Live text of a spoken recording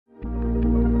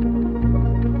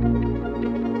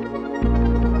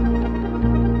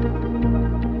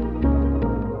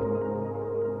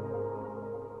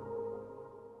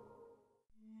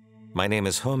My name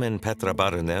is Homen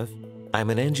Petrabarunev.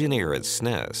 I'm an engineer at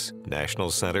CNES,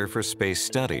 National Center for Space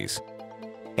Studies.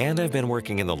 And I've been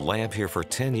working in the lab here for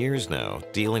 10 years now,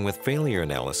 dealing with failure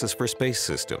analysis for space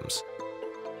systems.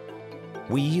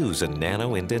 We use a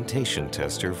nano indentation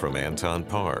tester from Anton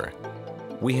Paar.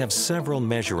 We have several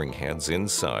measuring heads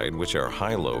inside which are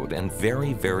high load and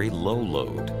very, very low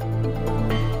load.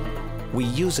 We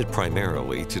use it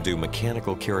primarily to do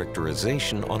mechanical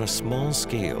characterization on a small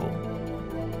scale.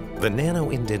 The nano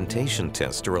indentation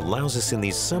tester allows us in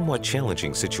these somewhat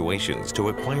challenging situations to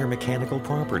acquire mechanical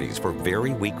properties for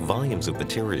very weak volumes of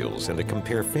materials and to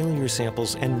compare failure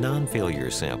samples and non-failure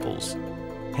samples.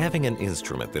 Having an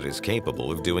instrument that is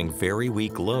capable of doing very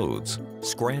weak loads,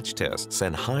 scratch tests,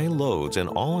 and high loads and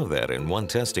all of that in one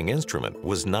testing instrument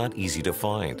was not easy to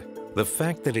find. The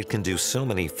fact that it can do so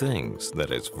many things,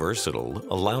 that it's versatile,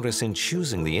 allowed us in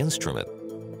choosing the instrument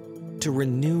to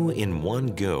renew in one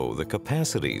go the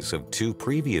capacities of 2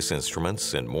 previous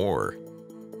instruments and more.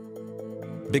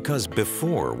 Because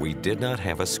before we did not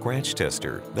have a scratch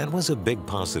tester, that was a big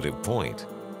positive point.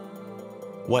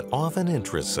 What often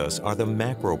interests us are the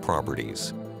macro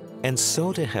properties, and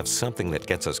so to have something that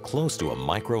gets us close to a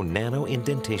micro-nano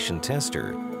indentation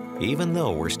tester, even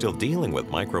though we're still dealing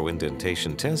with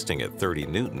micro-indentation testing at 30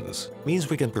 newtons, means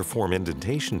we can perform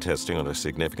indentation testing on a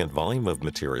significant volume of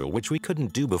material which we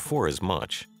couldn't do before as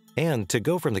much. And to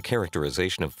go from the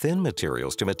characterization of thin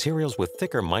materials to materials with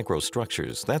thicker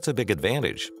microstructures, that's a big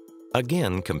advantage.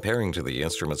 Again, comparing to the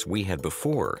instruments we had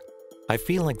before, I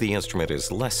feel like the instrument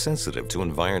is less sensitive to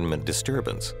environment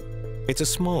disturbance. It's a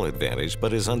small advantage,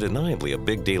 but is undeniably a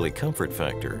big daily comfort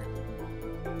factor.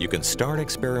 You can start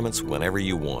experiments whenever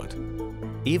you want,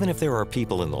 even if there are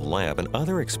people in the lab and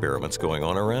other experiments going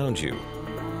on around you.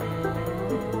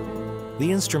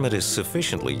 The instrument is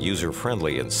sufficiently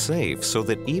user-friendly and safe so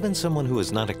that even someone who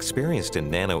is not experienced in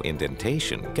nano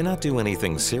indentation cannot do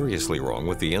anything seriously wrong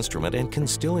with the instrument and can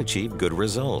still achieve good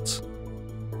results.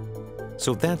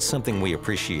 So that's something we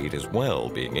appreciate as well,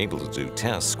 being able to do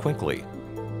tests quickly.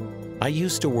 I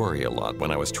used to worry a lot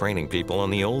when I was training people on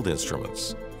the old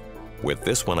instruments. With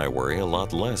this one I worry a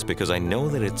lot less because I know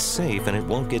that it's safe and it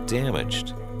won't get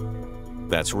damaged.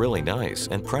 That's really nice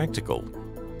and practical.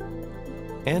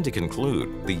 And to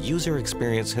conclude, the user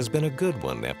experience has been a good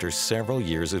one after several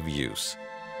years of use.